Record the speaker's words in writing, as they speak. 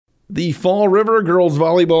The Fall River girls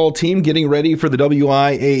volleyball team getting ready for the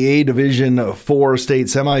WIAA Division 4 state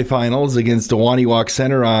semifinals against WIAA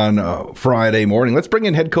Center on Friday morning. Let's bring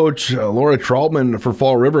in head coach Laura Trautmann for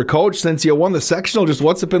Fall River. Coach, since you won the sectional, just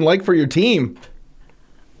what's it been like for your team?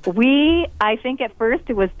 I think at first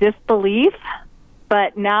it was disbelief,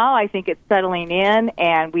 but now I think it's settling in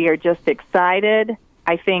and we are just excited.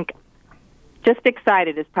 I think just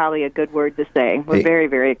excited is probably a good word to say. We're very,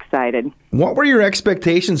 very excited. What were your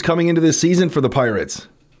expectations coming into this season for the Pirates?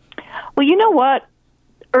 Well, you know what?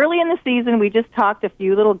 Early in the season, we just talked a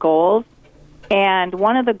few little goals, and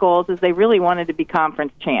one of the goals is they really wanted to be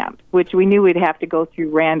conference champs, which we knew we'd have to go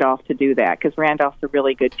through Randolph to do that because Randolph's a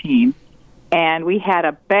really good team. And we had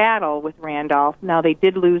a battle with Randolph. Now, they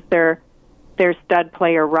did lose their stud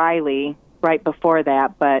player, Riley, right before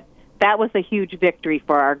that, but that was a huge victory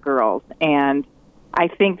for our girls. And I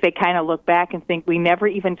think they kind of look back and think we never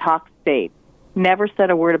even talked state, never said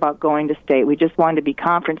a word about going to state. We just wanted to be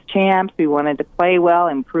conference champs. We wanted to play well,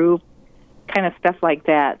 improve, kind of stuff like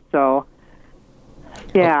that. So,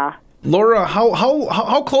 yeah. Laura,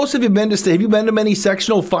 how close have you been to state? Have you been to many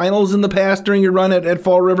sectional finals in the past during your run at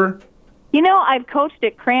Fall River? You know, I've coached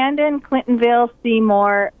at Crandon, Clintonville,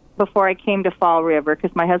 Seymour, before I came to Fall River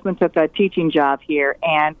because my husband took a teaching job here,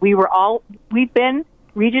 and we've been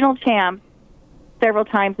regional champs several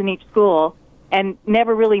times in each school and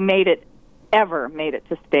never really made it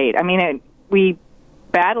to state. I mean, we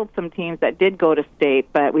battled some teams that did go to state,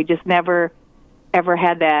 but we just never ever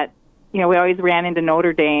had that. You know, we always ran into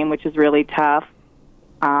Notre Dame, which is really tough.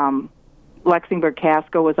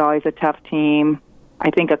 Lexingburg-Casco was always a tough team.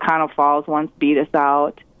 I think O'Connell Falls once beat us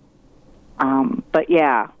out. But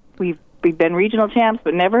yeah, we've been regional champs,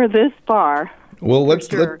 but never this far. Well,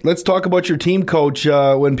 let's talk about your team, Coach.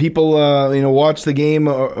 When people watch the game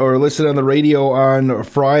or listen on the radio on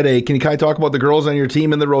Friday, can you kind of talk about the girls on your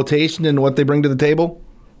team and the rotation and what they bring to the table?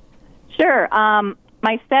 Sure.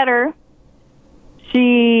 My setter,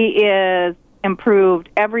 she is improved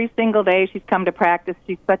every single day she's come to practice.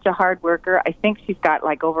 She's such a hard worker. I think she's got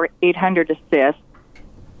like over 800 assists,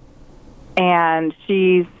 and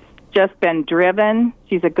she's just been driven.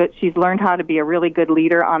 She's learned how to be a really good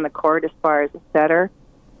leader on the court as far as a setter.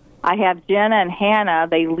 I have Jenna and Hannah.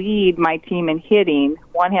 They lead my team in hitting.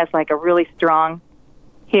 One has like a really strong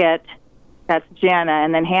hit. That's Jenna.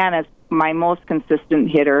 And then Hannah's my most consistent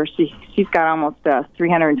hitter. She's got almost a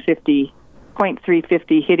 350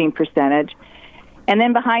 hitting percentage. And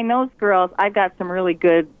then behind those girls, I've got some really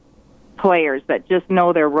good players that just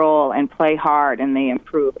know their role and play hard, and they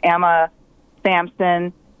improve. Emma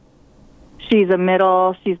Sampson, she's a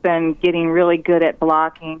middle. She's been getting really good at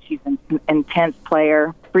blocking. She's an intense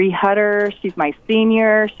player. Bree Hutter, she's my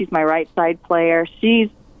senior. She's my right side player.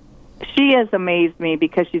 She has amazed me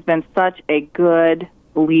because she's been such a good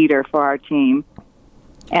leader for our team.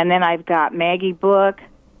 And then I've got Maggie Book,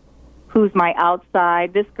 who's my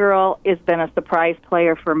outside. This girl has been a surprise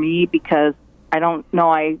player for me because I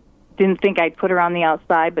didn't think I'd put her on the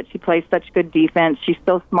outside, but she plays such good defense. She's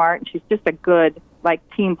so smart, and she's just a good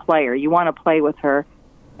team player. You want to play with her.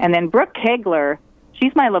 And then Brooke Kegler,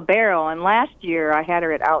 she's my libero, and last year I had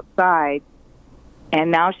her at outside,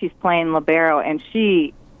 and now she's playing libero, and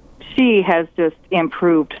she has just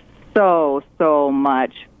improved so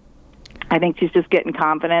much. I think she's just getting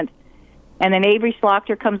confidence. And then Avery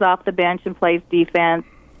Schlochter comes off the bench and plays defense.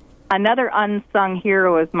 Another unsung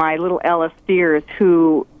hero is my little Ella Steers,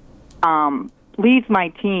 who leads my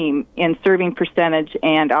team in serving percentage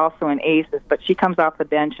and also in aces, but she comes off the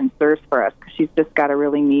bench and serves for us because she's just got a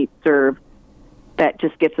really neat serve that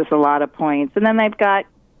just gets us a lot of points. And then they've got,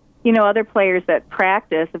 other players that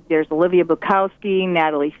practice. There's Olivia Bukowski,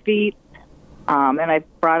 Natalie Feet, and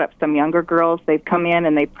I've brought up some younger girls. They've come in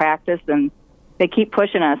and they practice, and they keep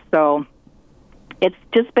pushing us. So it's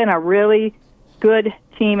just been a really good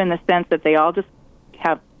team in the sense that they all just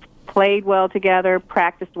have played well together,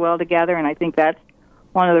 practiced well together, and I think that's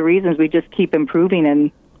one of the reasons we just keep improving,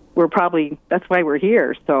 and that's why we're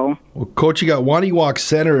here. So, well, Coach, you got WIAA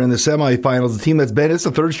Center in the semifinals, a team it's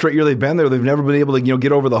the third straight year they've been there. They've never been able to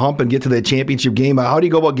get over the hump and get to that championship game. How do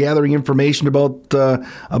you go about gathering information about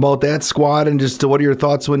that squad, and just what are your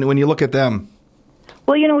thoughts when you look at them?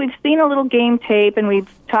 Well, we've seen a little game tape, and we've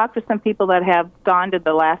talked to some people that have gone to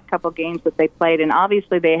the last couple games that they played, and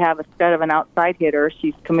obviously they have a stud of an outside hitter.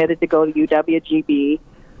 She's committed to go to UWGB.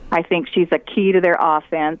 I think she's a key to their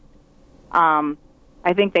offense.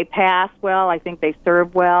 I think they pass well. I think they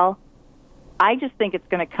serve well. I just think it's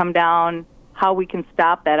going to come down how we can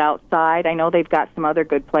stop that outside. I know they've got some other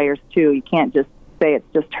good players, too. You can't just say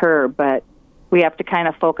it's just her, but we have to kind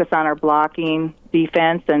of focus on our blocking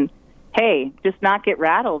defense and hey, just not get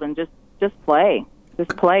rattled and just play.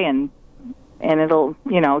 Just play and it'll,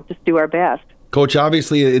 just do our best. Coach,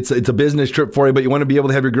 obviously it's a business trip for you, but you want to be able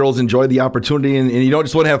to have your girls enjoy the opportunity, and you don't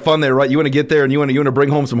just want to have fun there, right? You want to get there and you want to bring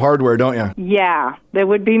home some hardware, don't you? Yeah, that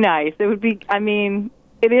would be nice. It would be. I mean,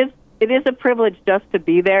 it is a privilege just to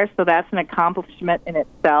be there, so that's an accomplishment in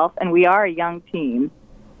itself. And we are a young team,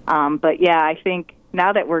 but yeah, I think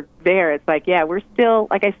now that we're there, it's like, yeah, we're still,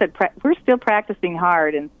 like I said, we're still practicing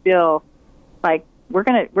hard and still like we're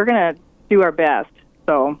gonna do our best.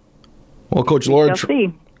 So, well, Coach Laura.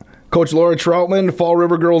 Coach Laura Trautmann, Fall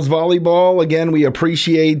River Girls Volleyball. Again, we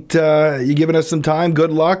appreciate you giving us some time.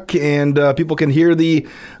 Good luck, and people can hear the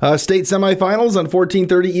state semifinals on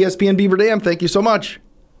 1430 ESPN Beaver Dam. Thank you so much.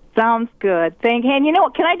 Sounds good. And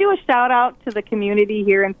can I do a shout-out to the community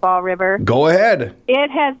here in Fall River? Go ahead. It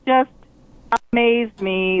has just amazed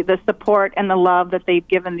me, the support and the love that they've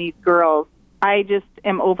given these girls. I just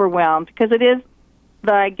am overwhelmed because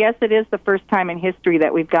I guess it is the first time in history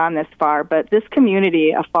that we've gone this far, but this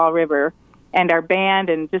community of Fall River and our band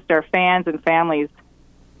and just our fans and families,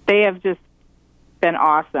 they have just been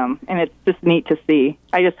awesome, and it's just neat to see.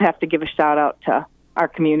 I just have to give a shout-out to our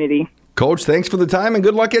community. Coach, thanks for the time, and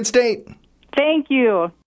good luck at state. Thank you.